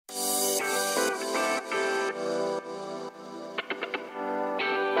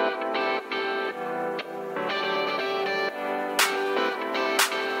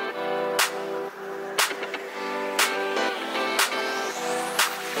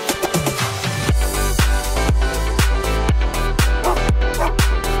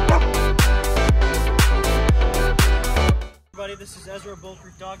Ezra,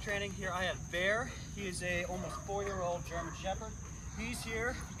 Bulletproof Dog Training. Here I have Bear. He is a almost 4-year-old German Shepherd. He's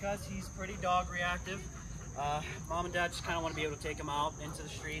here because he's pretty dog reactive. Mom and Dad just kind of want to be able to take him out into the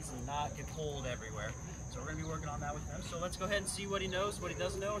streets and not get pulled everywhere. So we're going to be working on that with him. So let's go ahead and see what he knows, what he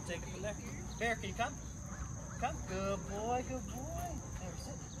doesn't know, and take it from there. Bear, can you come? Come. Good boy, good boy. There,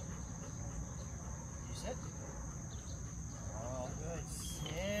 sit. You sit. Oh, good.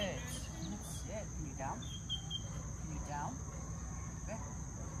 Sit. Sit. Can you down? Can you down? Okay.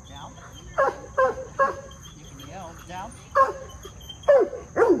 Down. You can yell. Down. Down.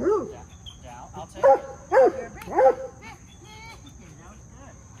 Down. I'll take it. There, big. That was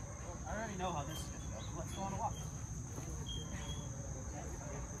good. I already know how this is going to go. Let's go on a walk. Okay.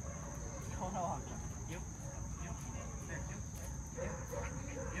 Go on a walk. You. There,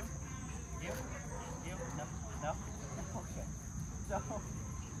 you. No. Okay. So,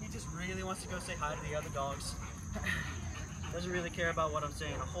 he just really wants to go say hi to the other dogs. Doesn't really care about what I'm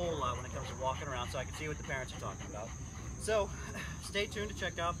saying a whole lot when it comes to walking around, so I can see what the parents are talking about. So, stay tuned to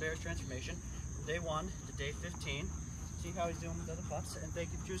check out Bear's transformation from day 1 to day 15. See how he's doing with other pups, and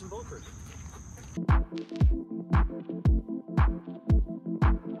thank you for choosing Bulletproof.